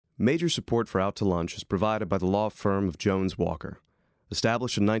Major support for Out to Lunch is provided by the law firm of Jones Walker.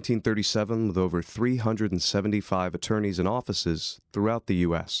 Established in 1937 with over 375 attorneys and offices throughout the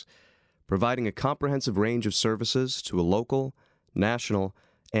U.S., providing a comprehensive range of services to a local, national,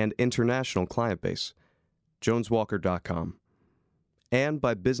 and international client base. JonesWalker.com. And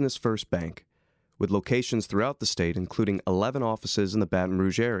by Business First Bank, with locations throughout the state, including 11 offices in the Baton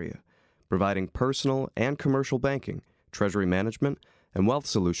Rouge area, providing personal and commercial banking, treasury management, and wealth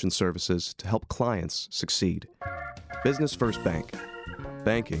solution services to help clients succeed. Business First Bank.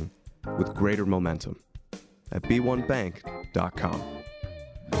 Banking with greater momentum. At b1bank.com.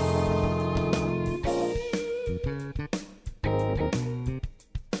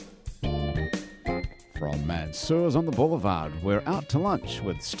 From Mansour's on the Boulevard, we're out to lunch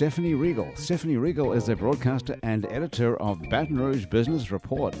with Stephanie Regal. Stephanie Regal is a broadcaster and editor of Baton Rouge Business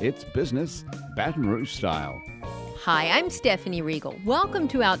Report. It's business Baton Rouge style. Hi, I'm Stephanie Regal. Welcome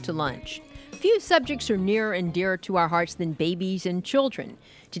to Out to Lunch. Few subjects are nearer and dearer to our hearts than babies and children.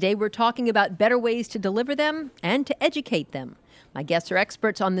 Today we're talking about better ways to deliver them and to educate them. My guests are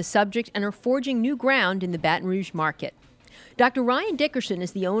experts on the subject and are forging new ground in the Baton Rouge market. Dr. Ryan Dickerson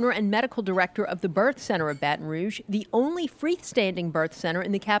is the owner and medical director of the Birth Center of Baton Rouge, the only freestanding birth center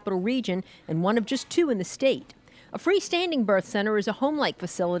in the Capital Region and one of just two in the state. A freestanding birth center is a home-like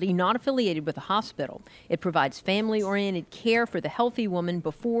facility not affiliated with a hospital. It provides family-oriented care for the healthy woman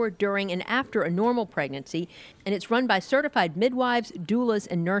before, during, and after a normal pregnancy, and it's run by certified midwives, doulas,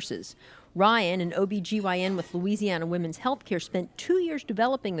 and nurses. Ryan, an OB-GYN with Louisiana Women's Healthcare, spent 2 years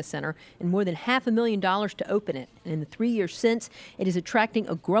developing the center and more than $500,000 to open it. And in the 3 years since, it is attracting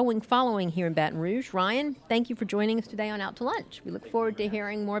a growing following here in Baton Rouge. Ryan, thank you for joining us today on Out to Lunch. We look forward to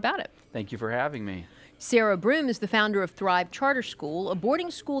hearing more about it. Thank you for having me. Sarah Broom is the founder of Thrive Charter School, a boarding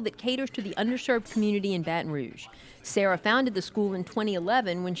school that caters to the underserved community in Baton Rouge. Sarah founded the school in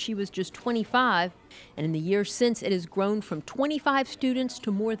 2011 when she was just 25, and in the years since it has grown from 25 students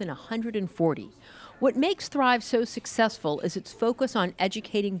to more than 140. What makes Thrive so successful is its focus on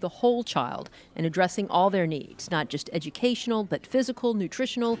educating the whole child and addressing all their needs, not just educational, but physical,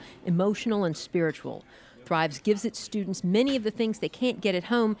 nutritional, emotional, and spiritual. Thrive gives its students many of the things they can't get at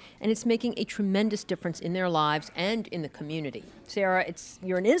home, and it's making a tremendous difference in their lives and in the community. Sarah,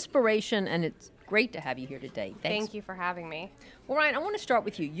 you're an inspiration, and it's great to have you here today. Thanks. Thank you for having me. Well, Ryan, I want to start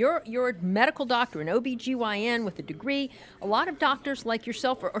with you. You're a medical doctor, an OB-GYN with a degree. A lot of doctors like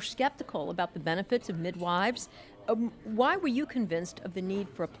yourself are skeptical about the benefits of midwives. Why were you convinced of the need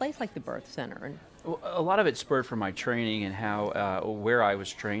for a place like the Birth Center? Well, a lot of it spurred from my training and where I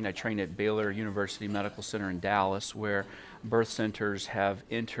was trained. I trained at Baylor University Medical Center in Dallas, where birth centers have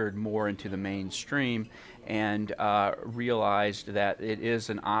entered more into the mainstream, and realized that it is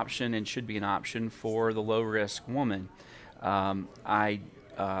an option and should be an option for the low-risk woman.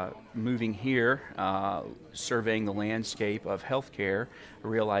 Moving here, surveying the landscape of healthcare,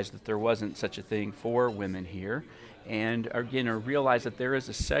 realized that there wasn't such a thing for women here. And again, I realize that there is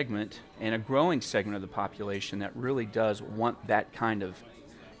a segment, and a growing segment of the population, that really does want that kind of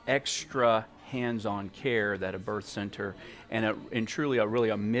extra hands-on care that a birth center and truly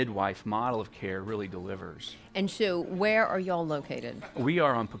a midwife model of care really delivers. And so where are y'all located? We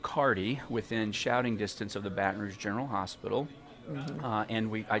are on Picardy, within shouting distance of the Baton Rouge General Hospital.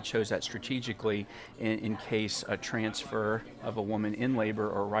 And I chose that strategically in case a transfer of a woman in labor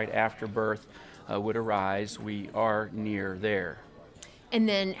or right after birth would arise. We are near there. And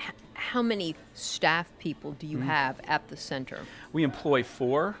then how many staff people do you have at the center? We employ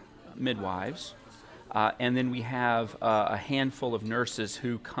 4 midwives, and then we have a handful of nurses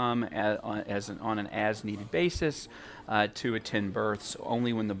who come on an as-needed basis to attend births,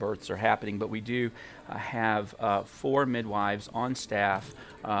 only when the births are happening. But we do have 4 midwives on staff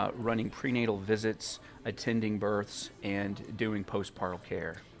running prenatal visits, attending births, and doing postpartum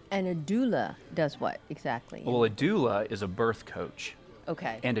care. And a doula does what exactly? Well, a doula is a birth coach.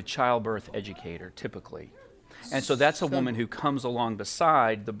 Okay. And a childbirth educator, typically. And so that's a woman who comes along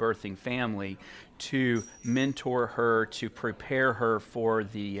beside the birthing family to mentor her, to prepare her for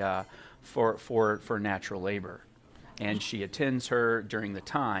the for natural labor. And she attends her during the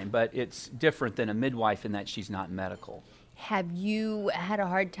time, but it's different than a midwife in that she's not medical. Have you had a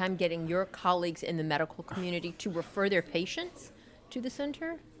hard time getting your colleagues in the medical community to refer their patients to the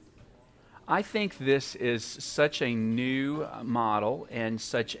center? I think this is such a new model and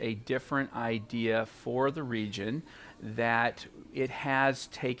such a different idea for the region that it has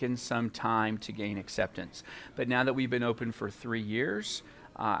taken some time to gain acceptance. But now that we've been open for 3 years,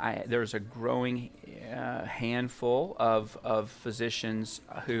 there's a growing handful of physicians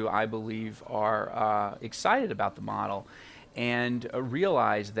who I believe are excited about the model. and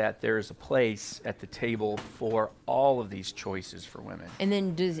realize that there's a place at the table for all of these choices for women. And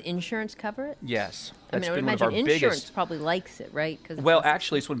then does insurance cover it? Yes. I That's would been one of our imagine insurance biggest. probably likes it, right? Well,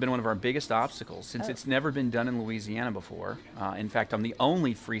 actually, it's been one of our biggest obstacles since it's never been done in Louisiana before. In fact, I'm the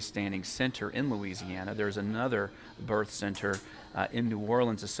only freestanding center in Louisiana. There's another birth center in New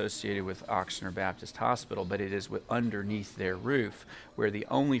Orleans associated with Oxnard Baptist Hospital, but it is underneath their roof. We're the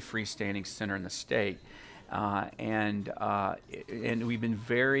only freestanding center in the state. And we've been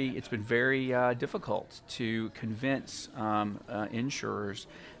it's been very difficult to convince insurers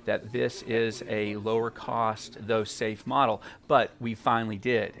that this is a lower cost, though safe model, but we finally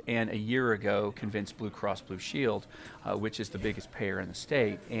did. And a year ago convinced Blue Cross Blue Shield, which is the biggest payer in the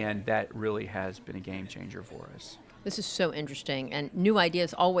state, and that really has been a game changer for us. This is so interesting, and new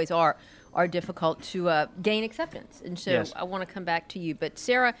ideas always are difficult to gain acceptance. And so Yes. I want to come back to you. But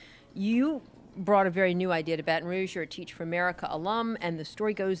Sarah, you brought a very new idea to Baton Rouge. You're a Teach for America alum, and the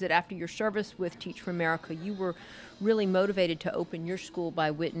story goes that after your service with Teach for America, you were really motivated to open your school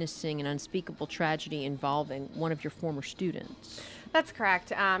by witnessing an unspeakable tragedy involving one of your former students. That's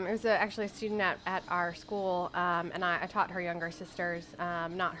correct. It was actually a student at our school, and I taught her younger sisters,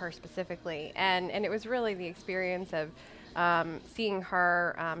 not her specifically. And it was really the experience of seeing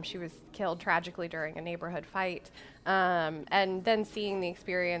her. She was killed tragically during a neighborhood fight. And then seeing the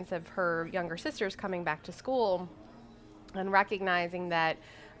experience of her younger sisters coming back to school and recognizing that,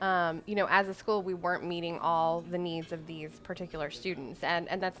 as a school, we weren't meeting all the needs of these particular students.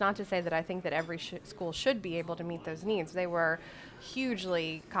 And that's not to say that I think that every school should be able to meet those needs. They were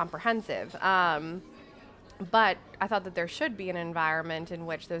hugely comprehensive. But I thought that there should be an environment in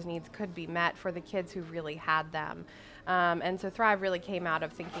which those needs could be met for the kids who really had them. And so Thrive really came out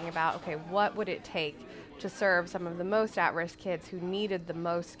of thinking about, okay, what would it take to serve some of the most at-risk kids who needed the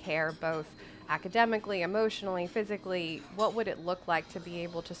most care, both academically, emotionally, physically? What would it look like to be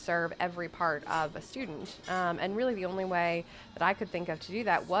able to serve every part of a student? And really the only way that I could think of to do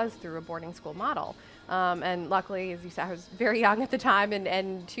that was through a boarding school model. And luckily, as you said, I was very young at the time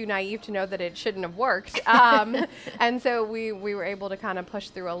and too naive to know that it shouldn't have worked. And so we were able to kind of push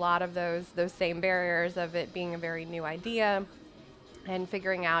through a lot of those same barriers of it being a very new idea and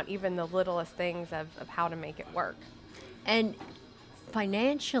figuring out even the littlest things of how to make it work. And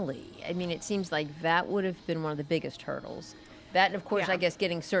financially, I mean, it seems like that would have been one of the biggest hurdles. That, and of course, Yeah. I guess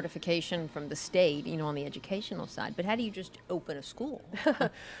getting certification from the state, on the educational side. But how do you just open a school?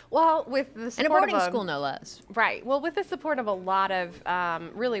 Well, with the And a support boarding of school, no less. Right. Well, with the support of a lot of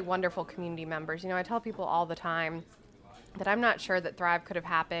really wonderful community members, I tell people all the time that I'm not sure that Thrive could have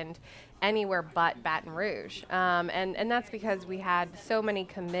happened anywhere but Baton Rouge. And that's because we had so many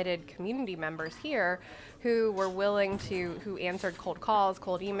committed community members here who were willing who answered cold calls,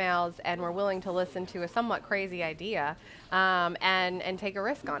 cold emails, and were willing to listen to a somewhat crazy idea and take a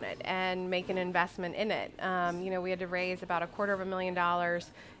risk on it and make an investment in it. We had to raise about $250,000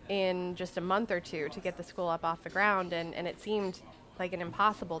 in just a month or two to get the school up off the ground, and it seemed like an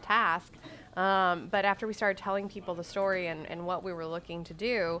impossible task. But after we started telling people the story and what we were looking to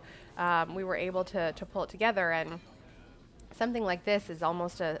do, we were able to pull it together. And something like this is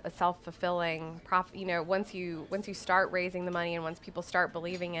almost a self-fulfilling once you start raising the money and once people start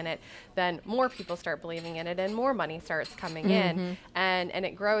believing in it, then more people start believing in it and more money starts coming in, and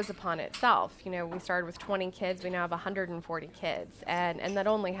it grows upon itself. We started with 20 kids, we now have 140 kids, and that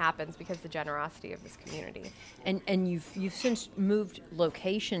only happens because of the generosity of this community. And you've since moved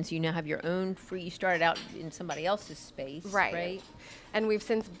locations. You now have your own you started out in somebody else's space, right? And we've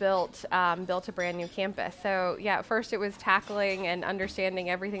since built a brand new campus. So yeah, at first it was tackling and understanding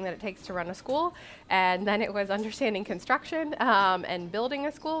everything that it takes to run a school, and then it was understanding construction and building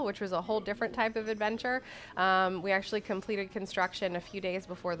a school, which was a whole different type of adventure. We actually completed construction a few days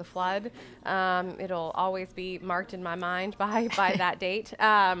before the flood. It'll always be marked in my mind by that date.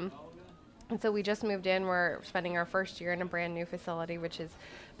 And so we just moved in. We're spending our first year in a brand new facility, which has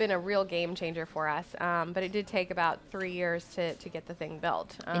been a real game changer for us. But it did take about 3 years to get the thing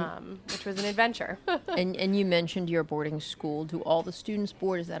built, which was an adventure. and you mentioned your boarding school. Do all the students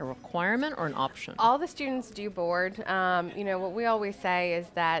board? Is that a requirement or an option? All the students do board. What we always say is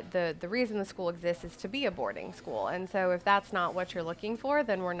that the reason the school exists is to be a boarding school. And so if that's not what you're looking for,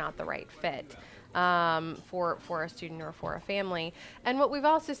 then we're not the right fit. For a student or for a family. And what we've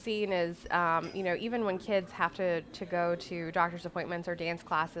also seen is, even when kids have to go to doctor's appointments or dance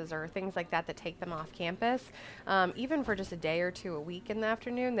class classes or things like that that take them off campus, even for just a day or two a week in the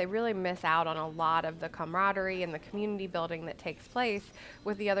afternoon, they really miss out on a lot of the camaraderie and the community building that takes place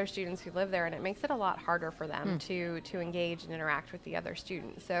with the other students who live there, and it makes it a lot harder for them to engage and interact with the other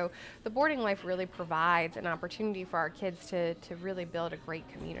students. So the boarding life really provides an opportunity for our kids to really build a great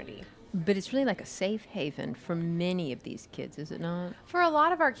community. But it's really like a safe haven for many of these kids, is it not? For a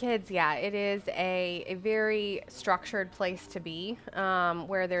lot of our kids, yeah, it is a very structured place to be,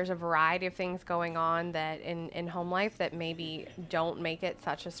 where there's a variety of things going on that in home life that maybe don't make it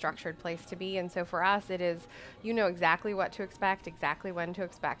such a structured place to be. And so for us, it is, you know exactly what to expect, exactly when to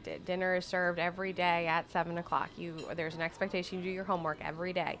expect it. Dinner is served every day at 7 o'clock. There's an expectation you do your homework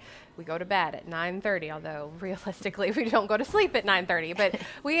every day. We go to bed at 9:30, although realistically we don't go to sleep at 9:30, but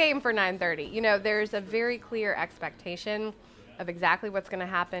we aim for 9:30. You know, there's a very clear expectation of exactly what's going to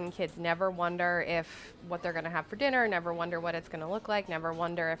happen. Kids never wonder if what they're going to have for dinner, never wonder what it's going to look like, never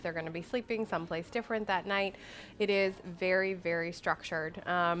wonder if they're going to be sleeping someplace different that night. It is very, very structured,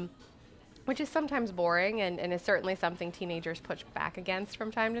 which is sometimes boring and is certainly something teenagers push back against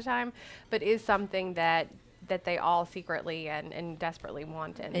from time to time, but is something that they all secretly and desperately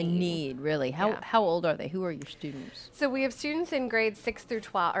want and need. Really. How old are they? Who are your students? So we have students in grades 6 through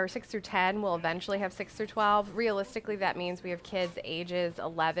 12, or 6 through 10. We'll eventually have 6 through 12. Realistically, that means we have kids ages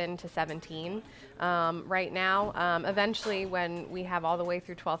 11 to 17 right now. Eventually, when we have all the way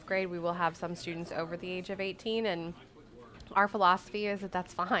through 12th grade, we will have some students over the age of 18, and our philosophy is that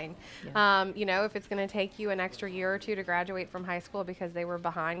that's fine. Yeah. You know, if it's going to take you an extra year or two to graduate from high school because they were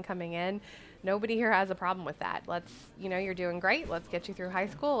behind coming in, nobody here has a problem with that. You're doing great. Let's get you through high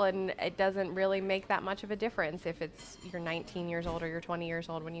school. And it doesn't really make that much of a difference if you're 19 years old or you're 20 years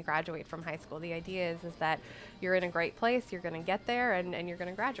old when you graduate from high school. The idea is that you're in a great place, you're going to get there, and you're going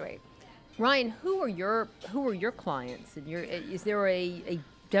to graduate. Ryan, who are your clients? And is there a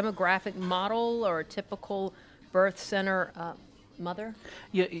demographic model or a typical birth center mother?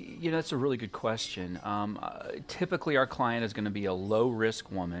 Yeah, that's a really good question. Typically, our client is going to be a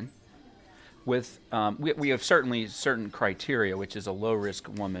low-risk woman with, we have certainly certain criteria, which is a low-risk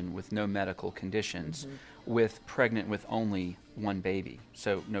woman with no medical conditions, with pregnant with only one baby.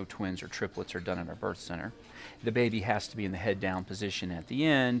 So no twins or triplets are done at our birth center. The baby has to be in the head-down position at the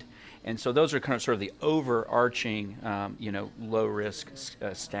end. And so those are kind of sort of the overarching, low-risk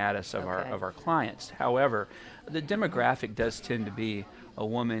status of our clients. However, the demographic does tend to be a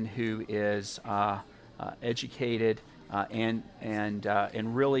woman who is educated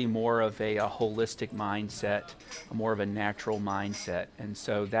and really more of a holistic mindset, more of a natural mindset. And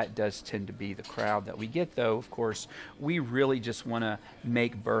so that does tend to be the crowd that we get, though. Of course, we really just want to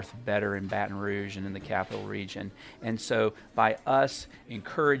make birth better in Baton Rouge and in the Capital Region. And so by us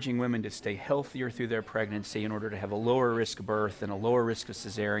encouraging women to stay healthier through their pregnancy in order to have a lower risk of birth and a lower risk of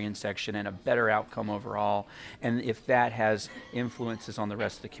cesarean section and a better outcome overall, and if that has influences on the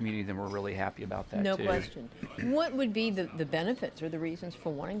rest of the community, then we're really happy about that, No too. question. What would be the benefits or the reasons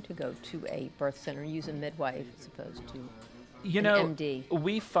for wanting to go to a birth center, use a midwife as opposed to an MD?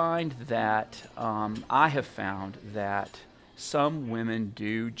 We find that, I have found that some women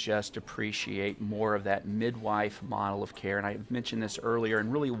do just appreciate more of that midwife model of care. And I mentioned this earlier,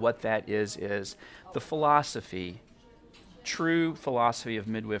 and really what that is the philosophy, true philosophy of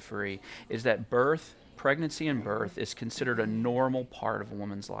midwifery is that pregnancy and birth is considered a normal part of a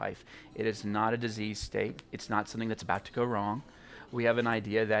woman's life. It is not a disease state. It's not something that's about to go wrong. We have an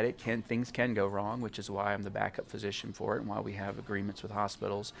idea that things can go wrong, which is why I'm the backup physician for it and why we have agreements with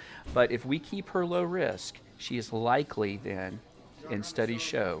hospitals. But if we keep her low risk, she is likely then, and studies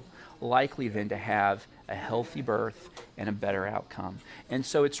show, likely then to have a healthy birth and a better outcome. And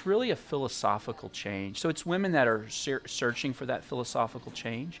so it's really a philosophical change. So it's women that are searching for that philosophical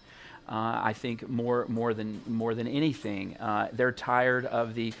change. I think more than anything, they're tired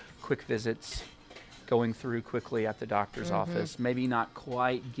of the quick visits, going through quickly at the doctor's office, maybe not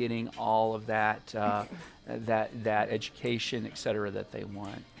quite getting all of that that education, et cetera, that they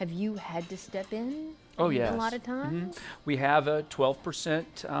want. Have you had to step in? Oh, yes. A lot of times? We have a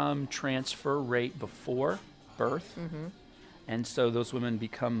 12% transfer rate before birth. And so those women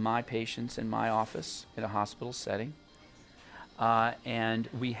become my patients in my office in a hospital setting. And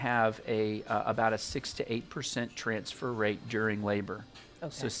we have about a 6 to 8% transfer rate during labor.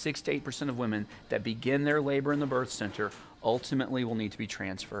 Okay. So 6 to 8% of women that begin their labor in the birth center ultimately will need to be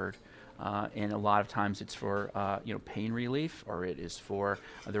transferred. And a lot of times it's for pain relief, or it is for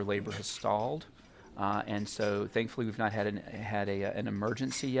their labor has stalled. And so thankfully we've not had an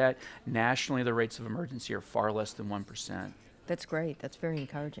emergency yet. Nationally, the rates of emergency are far less than 1%. That's great. That's very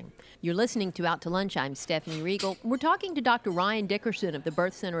encouraging. You're listening to Out to Lunch. I'm Stephanie Riegel. We're talking to Dr. Ryan Dickerson of the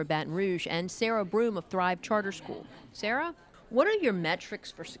Birth Center of Baton Rouge and Sarah Broom of Thrive Charter School. Sarah, what are your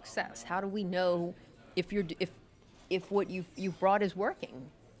metrics for success? How do we know if what you've brought is working?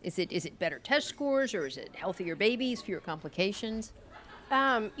 Is it better test scores, or is it healthier babies, fewer complications?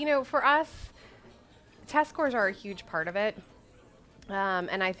 For us, test scores are a huge part of it.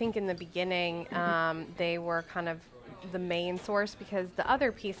 And I think in the beginning, they were kind of the main source, because the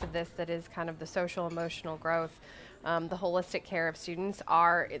other piece of this that is kind of the social emotional growth, the holistic care of students,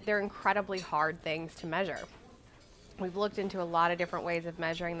 they're incredibly hard things to measure. We've looked into a lot of different ways of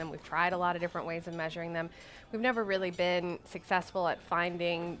measuring them. We've tried a lot of different ways of measuring them. We've never really been successful at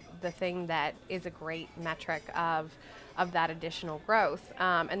finding the thing that is a great metric of that additional growth.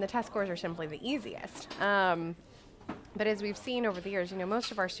 And the test scores are simply the easiest. But as we've seen over the years,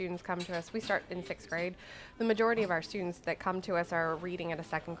 most of our students come to us. We start in 6th grade. The majority of our students that come to us are reading at a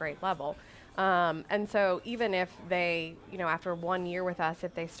 2nd grade level. And so even if they, after 1 year with us,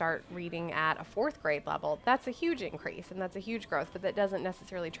 if they start reading at a 4th grade level, that's a huge increase and that's a huge growth, but that doesn't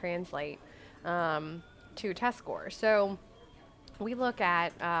necessarily translate to test scores. So we look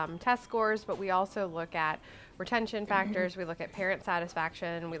at test scores, but we also look at retention factors. We look at parent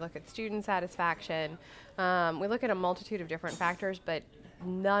satisfaction. We look at student satisfaction. We look at a multitude of different factors, but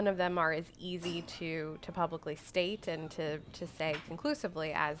none of them are as easy to publicly state and to say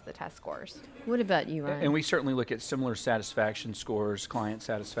conclusively as the test scores. What about you, Ryan? And we certainly look at similar satisfaction scores, client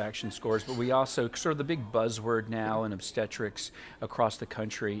satisfaction scores, but we also, sort of the big buzzword now in obstetrics across the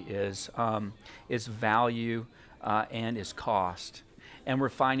country is value and is cost. And we're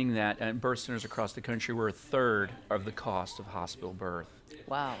finding that at birth centers across the country, we're a third of the cost of hospital birth.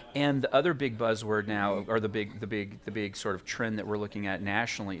 Wow. And the other big buzzword now, or the big sort of trend that we're looking at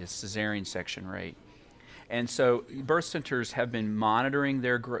nationally, is cesarean section rate. And so birth centers have been monitoring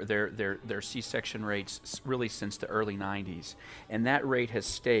their C-section rates really since the early 90s. And that rate has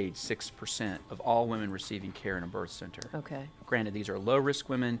stayed 6% of all women receiving care in a birth center. Okay. Granted, these are low-risk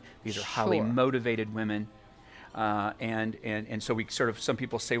women. These are highly motivated women. And so we sort of, some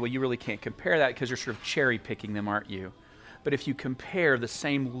people say, well, you really can't compare that because you're sort of cherry picking them, aren't you? But if you compare the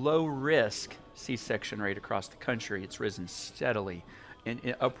same low risk C-section rate across the country, it's risen steadily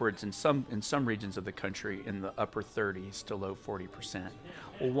in upwards in some regions of the country in the upper 30s to low 40%.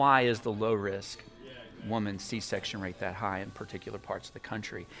 Well, why is the low risk woman C-section rate that high in particular parts of the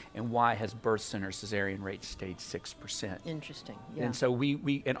country? And why has birth center cesarean rate stayed 6%? Interesting. Yeah. And so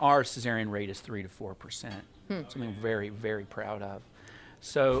and our cesarean rate is 3 to 4%. Something we're very, very proud of.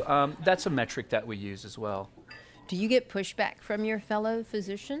 So that's a metric that we use as well. Do you get pushback from your fellow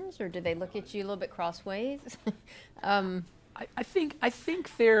physicians, or do they look at you a little bit crossways? I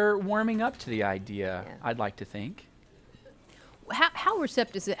think they're warming up to the idea. Yeah. I'd like to think. How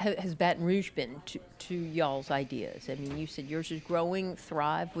receptive has Baton Rouge been to y'all's ideas? I mean, you said yours is growing.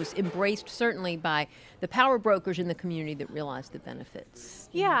 Thrive was embraced certainly by the power brokers in the community that realized the benefits.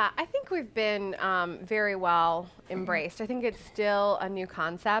 Yeah, I think we've been very well embraced. I think it's still a new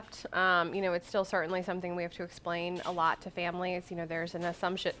concept. It's still certainly something we have to explain a lot to families. There's an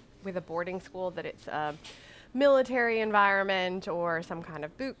assumption with a boarding school that it's a military environment or some kind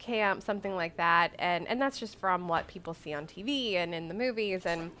of boot camp, something like that. And that's just from what people see on TV and in the movies.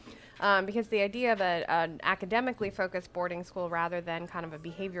 And because the idea of an academically focused boarding school rather than kind of a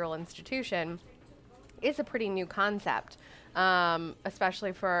behavioral institution is a pretty new concept,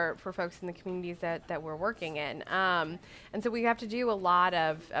 especially for folks in the communities that we're working in. And so we have to do a lot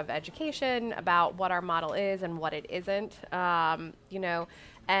of education about what our model is and what it isn't,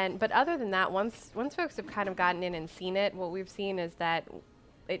 But other than that, once folks have kind of gotten in and seen it, what we've seen is that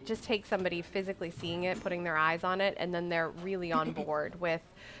it just takes somebody physically seeing it, putting their eyes on it, and then they're really on board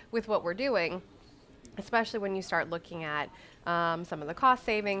with what we're doing, especially when you start looking at some of the cost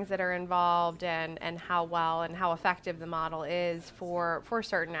savings that are involved and how well and how effective the model is for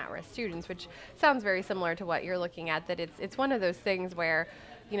certain at-risk students, which sounds very similar to what you're looking at, that it's one of those things where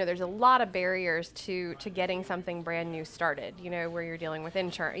there's a lot of barriers to getting something brand new started, where you're dealing with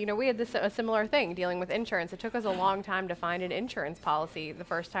insurance. We had a similar thing dealing with insurance. It took us a long time to find an insurance policy the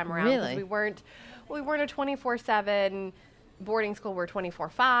first time around. Really? We weren't a 24/7 boarding school. We're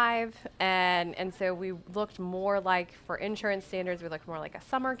 24/5. And so we looked more like, for insurance standards, we looked more like a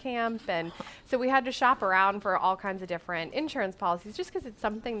summer camp. And so we had to shop around for all kinds of different insurance policies just because it's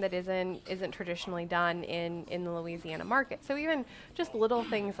something that isn't traditionally done in the Louisiana market. So even just little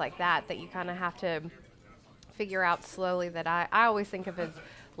things like that you kind of have to figure out slowly, that I always think of as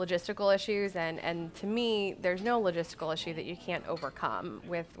logistical issues, and to me, there's no logistical issue that you can't overcome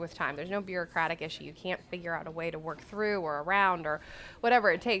with time. There's no bureaucratic issue you can't figure out a way to work through or around or whatever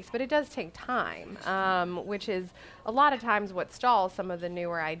it takes, but it does take time, which is a lot of times what stalls some of the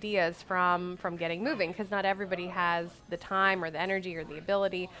newer ideas from getting moving, because not everybody has the time or the energy or the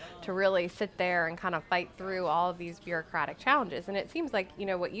ability to really sit there and kind of fight through all of these bureaucratic challenges. And it seems like, you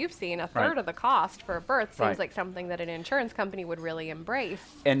know, what you've seen, a third of the cost for a birth seems like something that an insurance company would really embrace.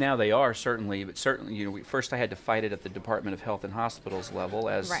 And now they are, certainly, but certainly, you know, first I had to fight it at the Department of Health and Hospitals level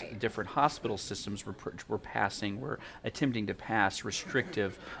as different hospital systems were attempting to pass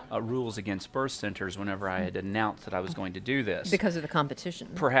restrictive rules against birth centers whenever I had announced that I was going to do this. Because of the competition.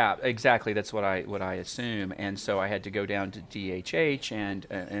 Perhaps, exactly, that's what I assume. And so I had to go down to DHH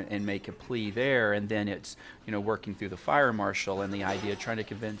and make a plea there, and then it's, you know, working through the fire marshal and the idea, trying to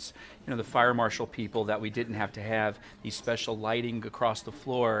convince, you know, the fire marshal people that we didn't have to have these special lighting across the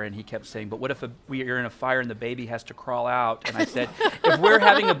floor. And he kept saying, but what if we are in a fire and the baby has to crawl out? And I said, if we're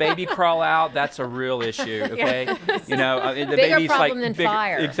having a baby crawl out, that's a real issue, okay? You know, the bigger baby's problem like than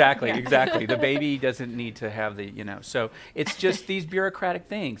fire. Exactly. The baby doesn't need to have the, you know, so it's just these bureaucratic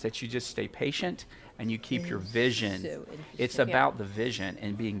things that you just stay patient and you keep your vision. So it's about the vision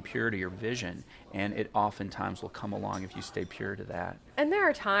and being pure to your vision, and it oftentimes will come along if you stay pure to that. And there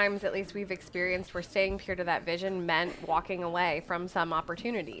are times, at least we've experienced, where staying pure to that vision meant walking away from some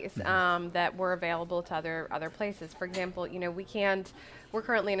opportunities that were available to other places. For example, you know, we're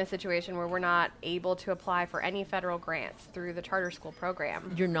currently in a situation where we're not able to apply for any federal grants through the charter school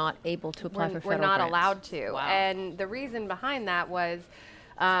program. You're not able to apply for federal grants. We're not grants. allowed to. Wow. And the reason behind that was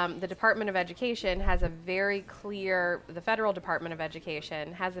the Department of Education has a very clear, the Federal Department of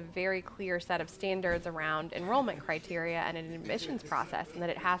Education has a very clear set of standards around enrollment criteria and an admissions process, and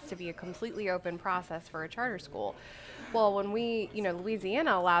that it has to be a completely open process for a charter school. Well, when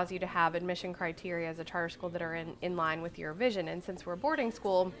Louisiana allows you to have admission criteria as a charter school that are in line with your vision, and since we're a boarding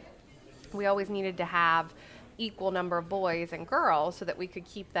school, we always needed to have equal number of boys and girls so that we could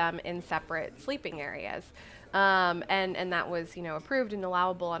keep them in separate sleeping areas. And that was, you know, approved and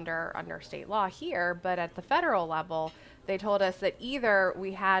allowable under state law here, but at the federal level, they told us that either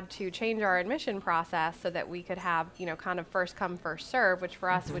we had to change our admission process so that we could have, you know, kind of first come, first serve, which for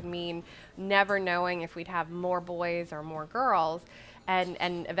us would mean never knowing if we'd have more boys or more girls, and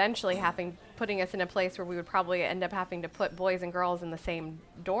eventually putting us in a place where we would probably end up having to put boys and girls in the same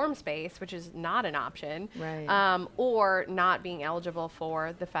dorm space, which is not an option, right. Or not being eligible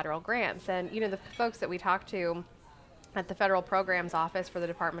for the federal grants. And, you know, the folks that we talked to at the federal programs office for the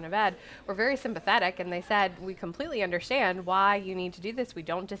Department of Ed were very sympathetic, and they said, we completely understand why you need to do this. We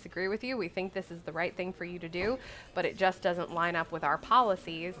don't disagree with you. We think this is the right thing for you to do, but it just doesn't line up with our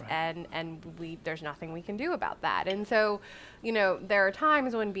policies, and there's nothing we can do about that. And so, you know, there are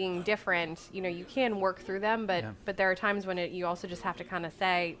times when being different, you know, you can work through them, but there are times when you also just have to kind of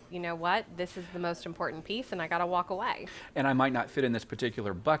say, you know what, this is the most important piece, and I got to walk away. And I might not fit in this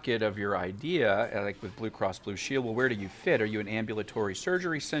particular bucket of your idea, like with Blue Cross Blue Shield. Well, where do you fit? Are you an ambulatory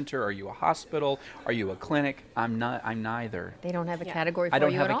surgery center? Are you a hospital? Are you a clinic? I'm neither. They don't have a category for you at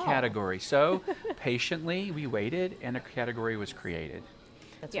all. I don't have a category. So patiently we waited, and a category was created.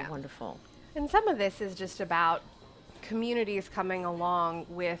 That's wonderful. And some of this is just about communities coming along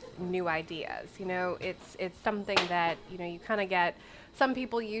with new ideas. You know, it's something that, you know, you kind of get some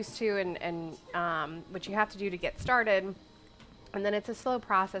people used to, and what you have to do to get started. And then it's a slow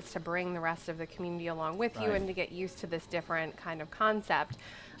process to bring the rest of the community along with you and to get used to this different kind of concept.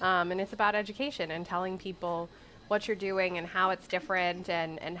 And it's about education and telling people what you're doing and how it's different,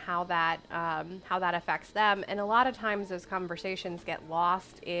 and how that affects them. And a lot of times those conversations get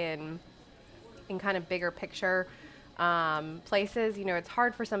lost in kind of bigger picture places. You know, it's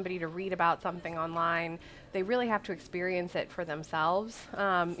hard for somebody to read about something online. They really have to experience it for themselves. You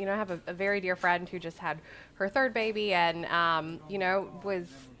know, I have a very dear friend who just had her third baby, and you know, was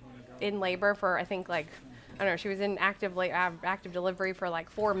in labor for, I think, like, I don't know, she was in active delivery for like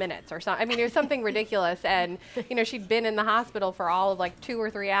 4 minutes or something. I mean, it was something ridiculous. And, you know, she'd been in the hospital for all of like 2 or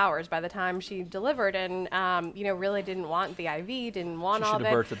 3 hours by the time she delivered, and, you know, really didn't want the IV, didn't want all of it. She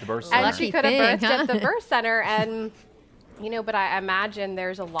should have birthed at the birth center. And she could have birthed at the birth center. And, you know, but I imagine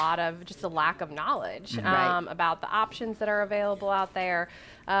there's a lot of just a lack of knowledge about the options that are available out there.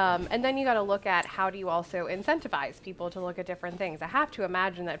 And then you got to look at, how do you also incentivize people to look at different things? I have to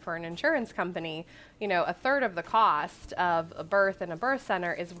imagine that for an insurance company, you know, a third of the cost of a birth in a birth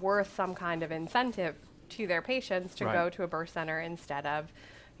center is worth some kind of incentive to their patients to go to a birth center instead of,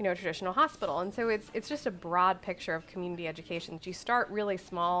 you know, a traditional hospital. And so it's just a broad picture of community education. You start really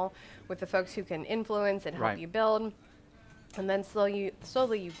small with the folks who can influence and help you build. And then slowly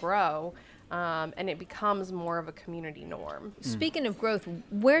you grow, and it becomes more of a community norm. Speaking of growth,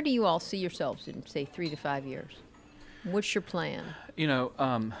 where do you all see yourselves in, say, 3 to 5 years? What's your plan? You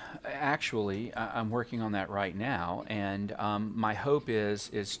know, actually, I'm working on that right now, and my hope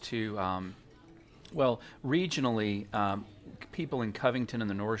is to, well, regionally, people in Covington and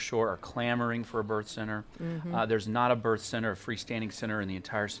the North Shore are clamoring for a birth center. There's not a birth center, a freestanding center in the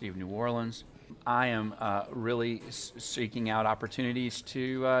entire city of New Orleans. I am really seeking out opportunities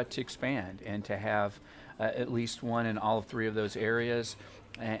to expand and to have at least one in all 3 of those areas,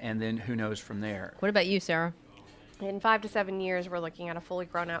 and then who knows from there. What about you, Sarah? In 5 to 7 years, we're looking at a fully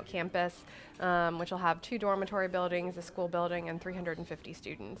grown-out campus, which will have 2 dormitory buildings, a school building, and 350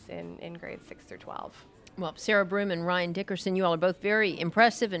 students in grades 6 through 12. Well, Sarah Broom and Ryan Dickerson, you all are both very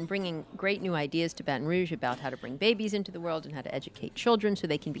impressive and bringing great new ideas to Baton Rouge about how to bring babies into the world and how to educate children so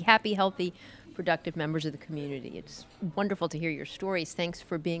they can be happy, healthy, productive members of the community. It's wonderful to hear your stories. Thanks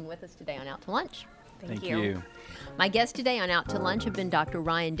for being with us today on Out to Lunch. Thank you. My guests today on Out to Lunch have been Dr.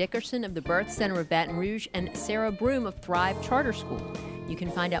 Ryan Dickerson of the Birth Center of Baton Rouge and Sarah Broom of Thrive Charter School. You can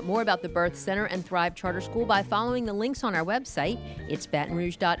find out more about the Birth Center and Thrive Charter School by following the links on our website. It's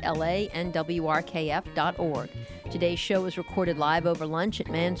batonrouge.la and wrkf.org. Today's show was recorded live over lunch at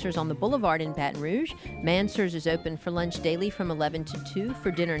Mansur's on the Boulevard in Baton Rouge. Mansur's is open for lunch daily from 11 to 2,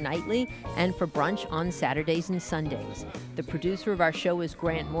 for dinner nightly, and for brunch on Saturdays and Sundays. The producer of our show is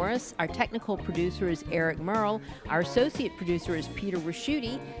Grant Morris. Our technical producer is Eric Merle. Our associate producer is Peter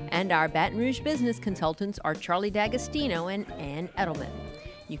Raschuti. And our Baton Rouge business consultants are Charlie D'Agostino and Ann Edelman.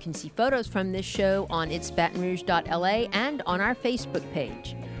 You can see photos from this show on itsbatonrouge.la and on our Facebook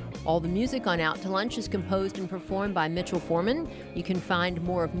page. All the music on Out to Lunch is composed and performed by Mitchell Foreman. You can find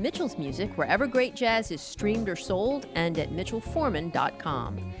more of Mitchell's music wherever great jazz is streamed or sold and at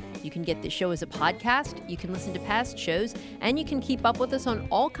mitchellforeman.com. You can get this show as a podcast, you can listen to past shows, and you can keep up with us on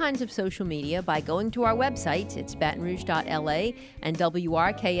all kinds of social media by going to our websites. It's batonrouge.la and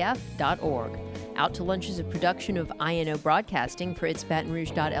wrkf.org. Out to Lunch is a production of INO Broadcasting for It's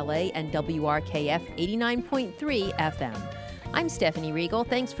batonrouge.la and WRKF 89.3 FM. I'm Stephanie Riegel.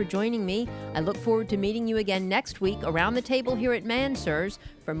 Thanks for joining me. I look forward to meeting you again next week around the table here at Mansur's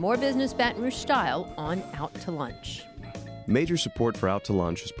for more business Baton Rouge style on Out to Lunch. Major support for Out to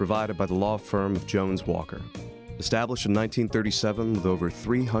Lunch is provided by the law firm of Jones Walker. Established in 1937 with over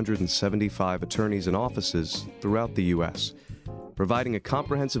 375 attorneys and offices throughout the U.S., providing a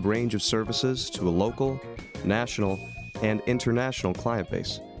comprehensive range of services to a local, national, and international client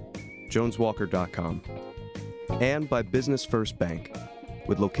base. JonesWalker.com. And by Business First Bank,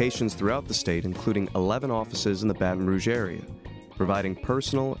 with locations throughout the state, including 11 offices in the Baton Rouge area, providing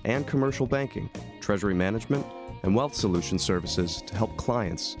personal and commercial banking, treasury management, and wealth solution services to help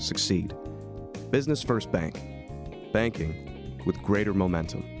clients succeed. Business First Bank, banking with greater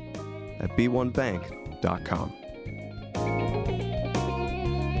momentum at b1bank.com.